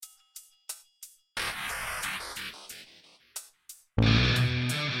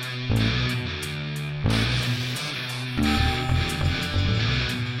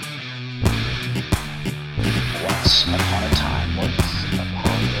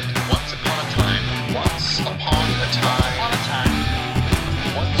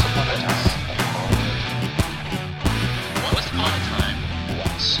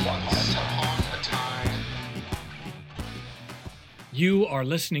You are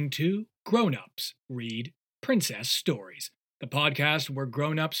listening to Grown Ups Read Princess Stories, the podcast where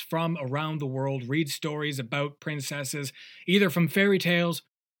grown-ups from around the world read stories about princesses, either from fairy tales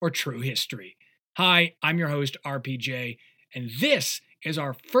or true history. Hi, I'm your host, RPJ, and this is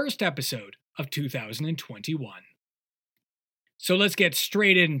our first episode of 2021. So let's get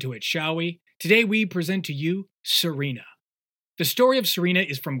straight into it, shall we? Today we present to you Sirena. The story of Sirena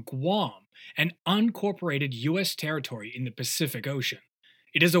is from Guam, an unincorporated U.S. territory in the Pacific Ocean.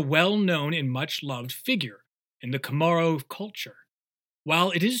 It is a well-known and much-loved figure in the Chamorro culture.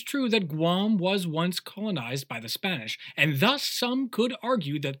 While it is true that Guam was once colonized by the Spanish, and thus some could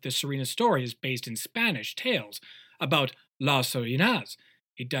argue that the Sirena story is based in Spanish tales about Las Sirenas,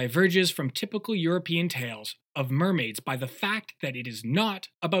 it diverges from typical European tales of mermaids by the fact that it is not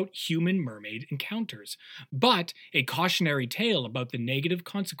about human mermaid encounters, but a cautionary tale about the negative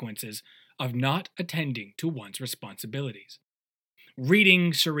consequences of not attending to one's responsibilities.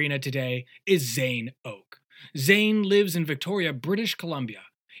 Reading Sirena today is Zane Oak. Zane lives in Victoria, British Columbia,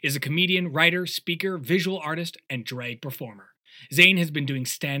 is a comedian, writer, speaker, visual artist, and drag performer. Zane has been doing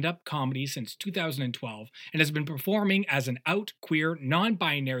stand-up comedy since 2012 and has been performing as an out, queer,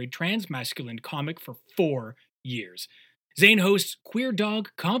 non-binary, trans-masculine comic for 4 years. Zane hosts Queer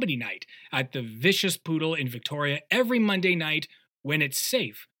Dog Comedy Night at the Vicious Poodle in Victoria every Monday night when it's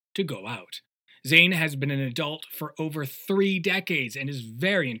safe to go out. Zane has been an adult for over 3 decades and is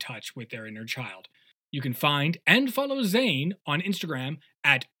very in touch with their inner child. You can find and follow Zane on Instagram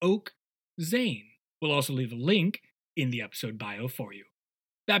at OakZane. We'll also leave a link in the episode bio for you.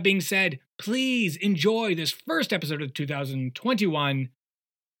 That being said, please enjoy this first episode of 2021,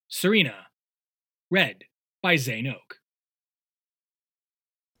 Sirena, read by Zane Oak.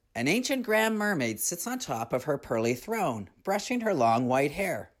 An ancient grand mermaid sits on top of her pearly throne, brushing her long white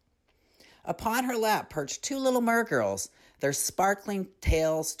hair. Upon her lap perch 2 little mergirls, their sparkling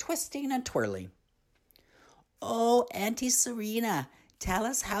tails twisting and twirling. "Oh, Auntie Sirena, tell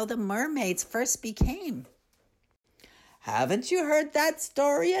us how the mermaids first became." "Haven't you heard that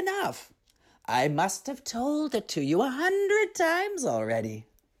story enough? I must have told it to you 100 times already."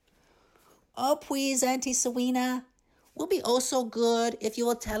 "Oh, please, Auntie Sirena, will be oh so good if you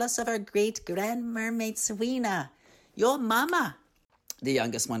will tell us of our great grand mermaid Sirena, your mama," the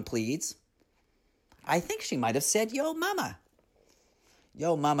youngest one pleads. I think she might have said yo mama.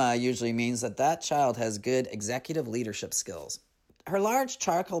 Yo mama usually means that child has good executive leadership skills. Her large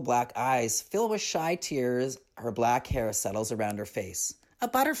charcoal black eyes fill with shy tears. Her black hair settles around her face. A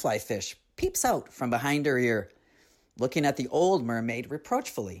butterfly fish peeps out from behind her ear, looking at the old mermaid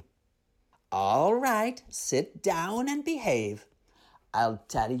reproachfully. "All right, sit down and behave. I'll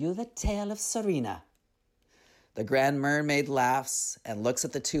tell you the tale of Sirena." The grand mermaid laughs and looks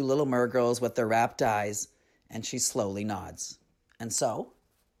at the 2 little mergirls with their rapt eyes, and she slowly nods. And so,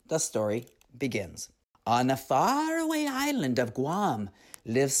 the story begins. On a faraway island of Guam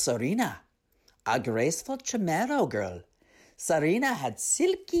lives Sirena, a graceful Chamorro girl. Sirena had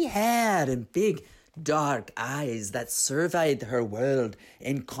silky hair and big, dark eyes that surveyed her world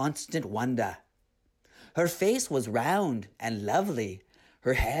in constant wonder. Her face was round and lovely.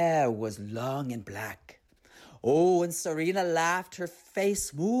 Her hair was long and black. Oh, when Sirena laughed, her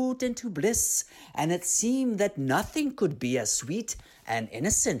face moved into bliss, and it seemed that nothing could be as sweet and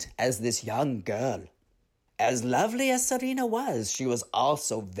innocent as this young girl. As lovely as Sirena was, she was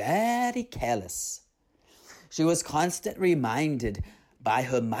also very careless. She was constantly reminded by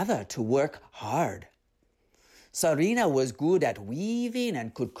her mother to work hard. Sirena was good at weaving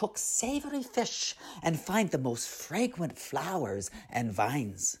and could cook savory fish and find the most fragrant flowers and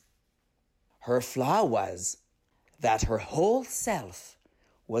vines. Her flaw was that her whole self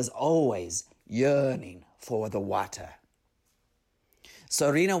was always yearning for the water.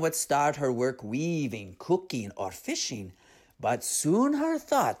 Sirena would start her work weaving, cooking, or fishing, but soon her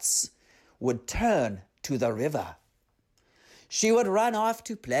thoughts would turn to the river. She would run off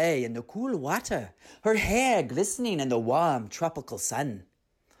to play in the cool water, her hair glistening in the warm tropical sun.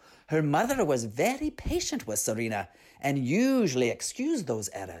 Her mother was very patient with Sirena and usually excused those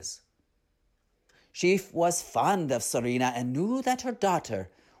errors. She was fond of Sirena and knew that her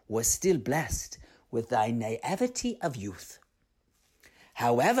daughter was still blessed with the naivety of youth.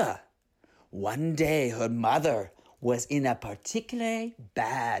 However, one day her mother was in a particularly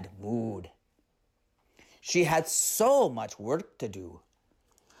bad mood. She had so much work to do.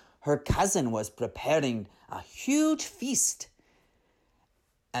 Her cousin was preparing a huge feast,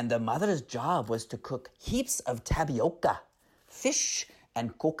 and the mother's job was to cook heaps of tapioca, fish,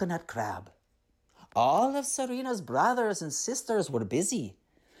 and coconut crab. All of Sirena's brothers and sisters were busy.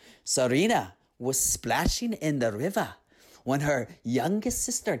 Sirena was splashing in the river when her youngest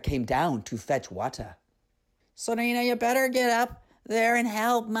sister came down to fetch water. "Sirena, you better get up there and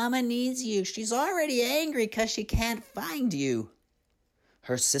help. Mama needs you. She's already angry because she can't find you,"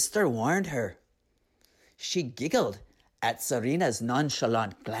 her sister warned her. She giggled at Serena's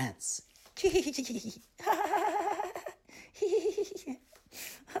nonchalant glance.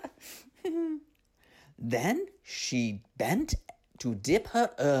 Then she bent to dip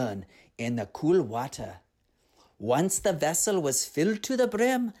her urn in the cool water. Once the vessel was filled to the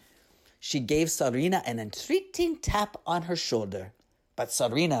brim, she gave Sirena an entreating tap on her shoulder, but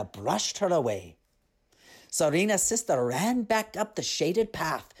Sirena brushed her away. Serena's sister ran back up the shaded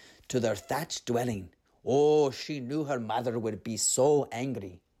path to their thatched dwelling. Oh, she knew her mother would be so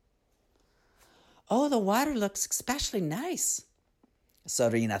angry. "Oh, the water looks especially nice,"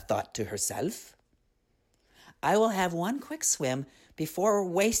 Sirena thought to herself. "I will have one quick swim before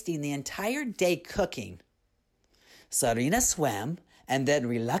wasting the entire day cooking." Sirena swam and then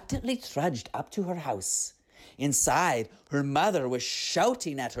reluctantly trudged up to her house. Inside, her mother was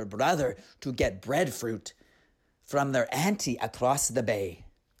shouting at her brother to get breadfruit from their auntie across the bay.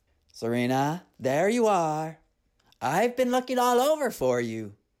 "Sirena, there you are. I've been looking all over for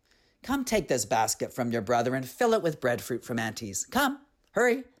you. Come take this basket from your brother and fill it with breadfruit from aunties. Come,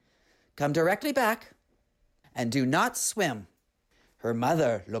 hurry. Come directly back. And do not swim." Her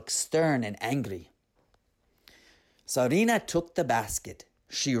mother looked stern and angry. Sirena took the basket.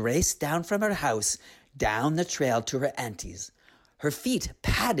 She raced down from her house, down the trail to her auntie's. Her feet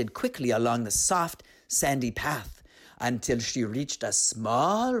padded quickly along the soft, sandy path until she reached a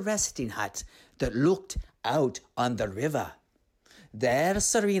small resting hut that looked out on the river. There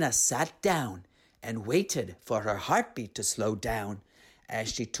Sirena sat down and waited for her heartbeat to slow down as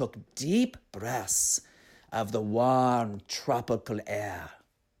she took deep breaths of the warm tropical air.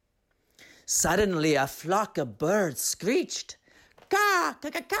 Suddenly a flock of birds screeched, "Caw,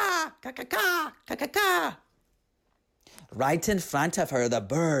 ca-ca-ca, ca-ca-ca, ca-ca-ca." Right in front of her, the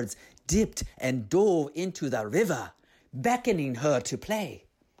birds dipped and dove into the river, beckoning her to play.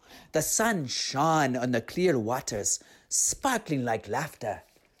 The sun shone on the clear waters, sparkling like laughter.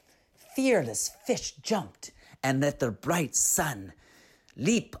 Fearless fish jumped and let the bright sun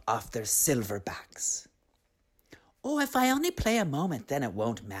leap off their silver backs. "Oh, if I only play a moment, then it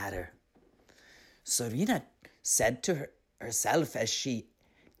won't matter," Sirena said to herself as she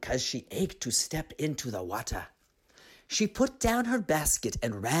ached to step into the water. She put down her basket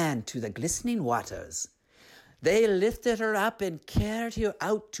and ran to the glistening waters. They lifted her up and carried her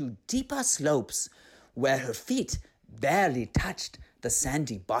out to deeper slopes where her feet barely touched the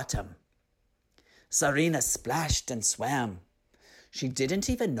sandy bottom. Sirena splashed and swam. She didn't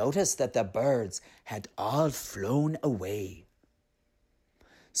even notice that the birds had all flown away.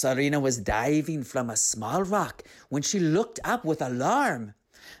 Sirena was diving from a small rock when she looked up with alarm.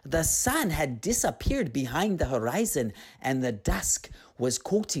 The sun had disappeared behind the horizon and the dusk was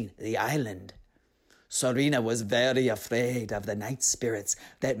coating the island. Sirena was very afraid of the night spirits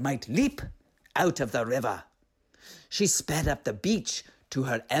that might leap out of the river. She sped up the beach to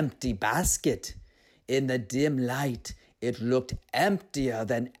her empty basket. In the dim light, it looked emptier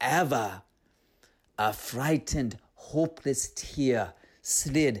than ever. A frightened, hopeless tear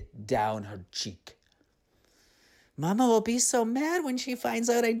slid down her cheek. "Mama will be so mad when she finds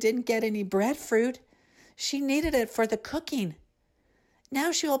out I didn't get any breadfruit. She needed it for the cooking.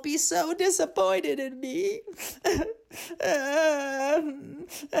 Now she'll be so disappointed in me."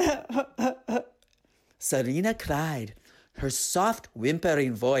 Sirena cried. Her soft,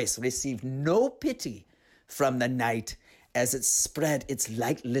 whimpering voice received no pity from the night as it spread its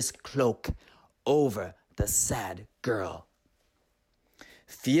lightless cloak over the sad girl.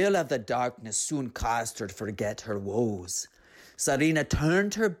 Fear of the darkness soon caused her to forget her woes. Sirena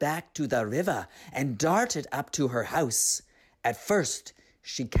turned her back to the river and darted up to her house. At first,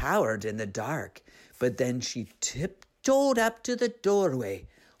 she cowered in the dark, but then she tiptoed up to the doorway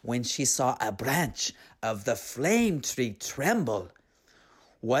when she saw a branch of the flame tree tremble.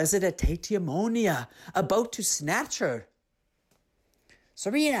 Was it a Tatymonia about to snatch her?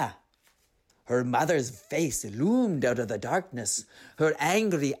 "Sirena!" Her mother's face loomed out of the darkness. Her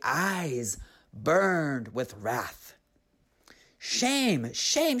angry eyes burned with wrath. "Shame,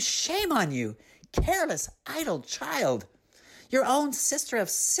 shame, shame on you, careless, idle child. Your own sister of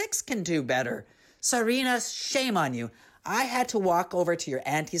 6 can do better. Sirena, shame on you. I had to walk over to your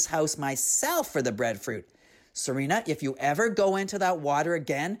auntie's house myself for the breadfruit. Sirena, if you ever go into that water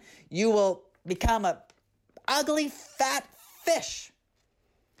again, you will become a ugly, fat fish."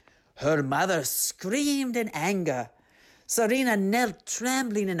 Her mother screamed in anger. Sirena knelt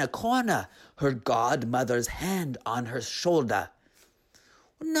trembling in a corner, her godmother's hand on her shoulder.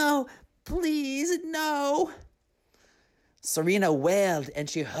 "No, please, no." Sirena wailed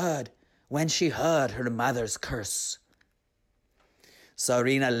when she heard her mother's curse.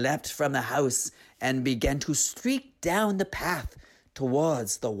 Sirena leapt from the house and began to streak down the path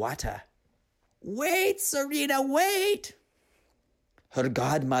towards the water. "Wait, Sirena, wait!" her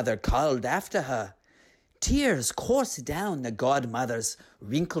godmother called after her. Tears coursed down the godmother's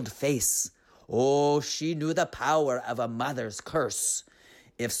wrinkled face. Oh, she knew the power of a mother's curse.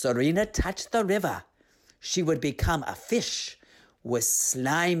 If Sirena touched the river, she would become a fish with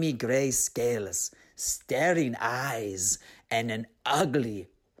slimy gray scales, staring eyes, and an ugly,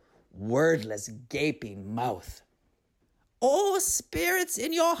 wordless, gaping mouth. "Oh, spirits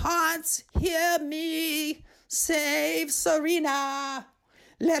in your haunts, hear me! Save Sirena!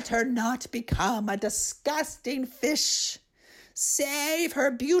 Let her not become a disgusting fish. Save her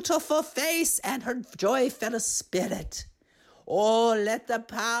beautiful face and her joyful spirit. Oh, let the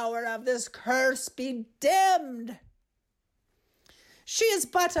power of this curse be dimmed. She is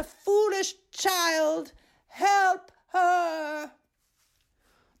but a foolish child. Help her."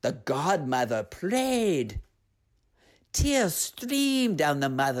 The godmother prayed. Tears streamed down the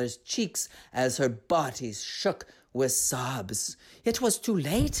mother's cheeks as her body shook with sobs. It was too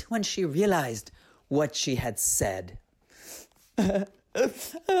late when she realized what she had said. "I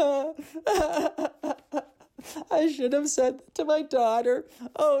should have said that to my daughter.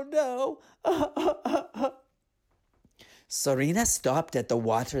 Oh, no." Sirena stopped at the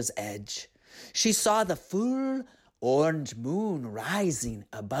water's edge. She saw the full orange moon rising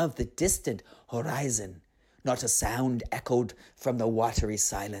above the distant horizon. Not a sound echoed from the watery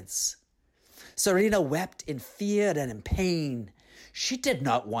silence. Sirena wept in fear and in pain. She did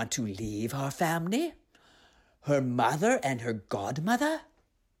not want to leave her family, her mother and her godmother.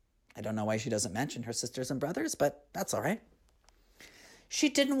 I don't know why she doesn't mention her sisters and brothers, but that's all right. She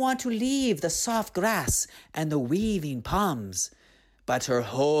didn't want to leave the soft grass and the weaving palms, but her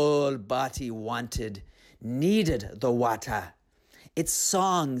whole body needed the water. Its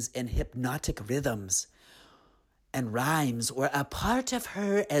songs and hypnotic rhythms and rhymes were a part of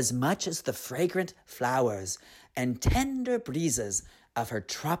her as much as the fragrant flowers and tender breezes of her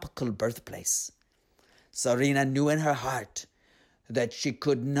tropical birthplace. Sirena knew in her heart that she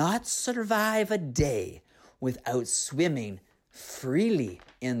could not survive a day without swimming freely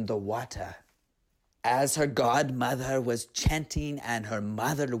in the water. As her godmother was chanting and her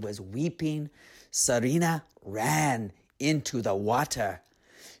mother was weeping, Sirena ran into the water.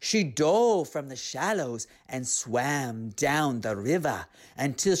 She dove from the shallows and swam down the river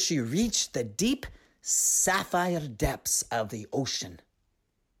until she reached the deep sapphire depths of the ocean.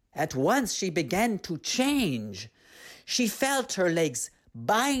 At once she began to change. She felt her legs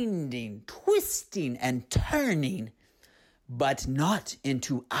binding, twisting, and turning, but not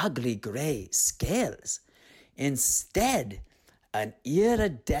into ugly gray scales. Instead, an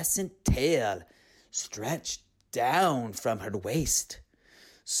iridescent tail stretched down from her waist.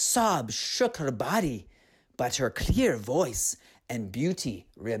 Sobs shook her body, but her clear voice and beauty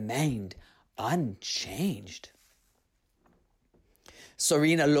remained unchanged.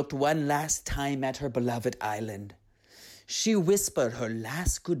 Sirena looked one last time at her beloved island. She whispered her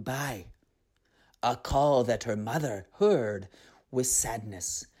last goodbye, a call that her mother heard with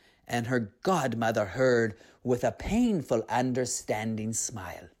sadness and her godmother heard with a painful understanding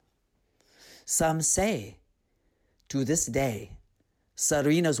smile. Some say, to this day,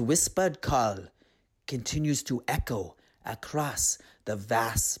 Sirena's whispered call continues to echo across the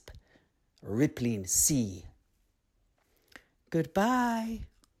vast, rippling sea. Goodbye,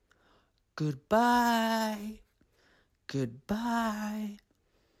 goodbye, goodbye,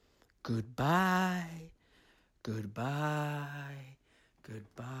 goodbye, goodbye,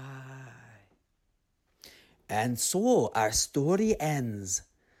 goodbye. And so our story ends,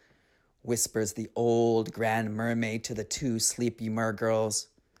 whispers the old Grand Mermaid to the two sleepy mergirls.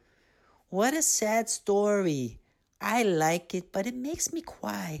 What a sad story. I like it, but it makes me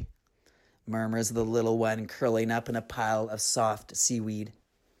cry, murmurs the little one curling up in a pile of soft seaweed.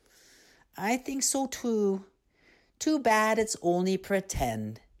 I think so too. Too bad it's only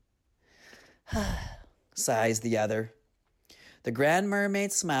pretend, sighs the other. The Grand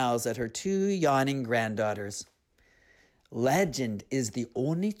Mermaid smiles at her two yawning granddaughters. Legend is the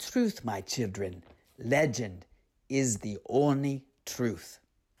only truth, my children. Legend is the only truth.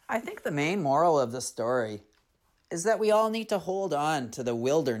 I think the main moral of the story is that we all need to hold on to the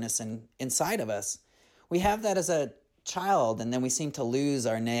wilderness inside of us. We have that as a child, and then we seem to lose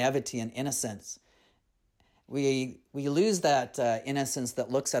our naivety and innocence. We lose that innocence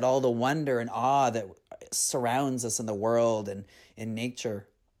that looks at all the wonder and awe that surrounds us in the world and in nature.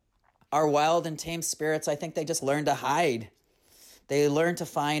 Our wild and tame spirits, I think they just learn to hide. They learn to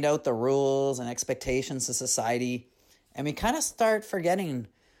find out the rules and expectations of society. And we kind of start forgetting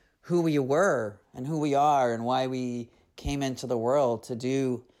who we were and who we are and why we came into the world to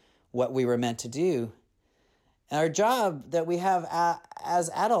do what we were meant to do. And our job that we have as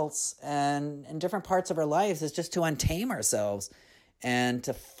adults and in different parts of our lives is just to untame ourselves and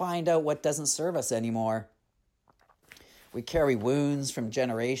to find out what doesn't serve us anymore. We carry wounds from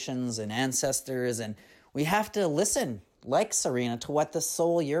generations and ancestors, and we have to listen, like Sirena, to what the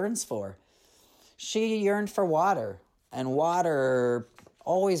soul yearns for. She yearned for water, and water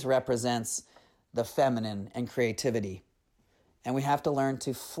always represents the feminine and creativity. And we have to learn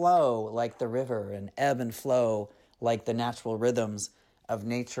to flow like the river and ebb and flow like the natural rhythms of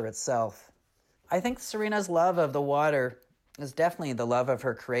nature itself. I think Serena's love of the water is definitely the love of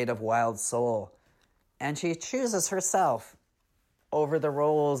her creative wild soul. And she chooses herself over the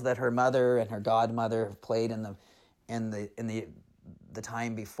roles that her mother and her godmother have played in the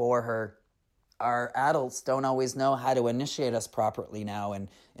time before her. Our adults don't always know how to initiate us properly now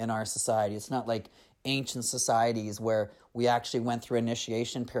in our society. It's not like ancient societies where we actually went through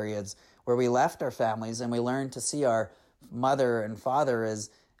initiation periods where we left our families and we learned to see our mother and father as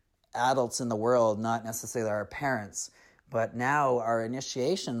adults in the world, not necessarily our parents. But now our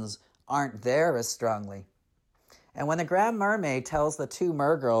initiations aren't there as strongly. And when the Grand Mermaid tells the two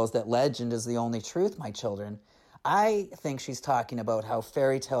mergirls that legend is the only truth, my children, I think she's talking about how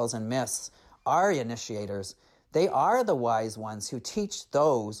fairy tales and myths are initiators. They are the wise ones who teach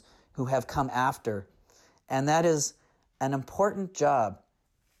those who have come after. And that is an important job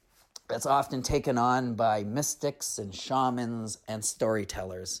that's often taken on by mystics and shamans and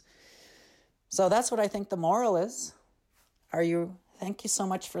storytellers. So that's what I think the moral is. Thank you so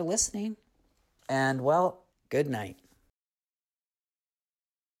much for listening. And well, good night.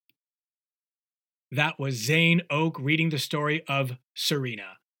 That was Zane Oak reading the story of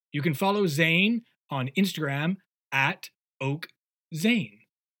Sirena. You can follow Zane on Instagram at OakZane.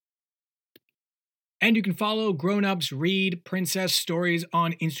 And you can follow Grown Ups Read Princess Stories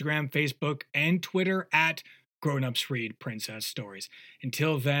on Instagram, Facebook, and Twitter at Grown Ups Read Princess Stories.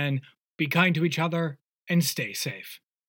 Until then, be kind to each other and stay safe.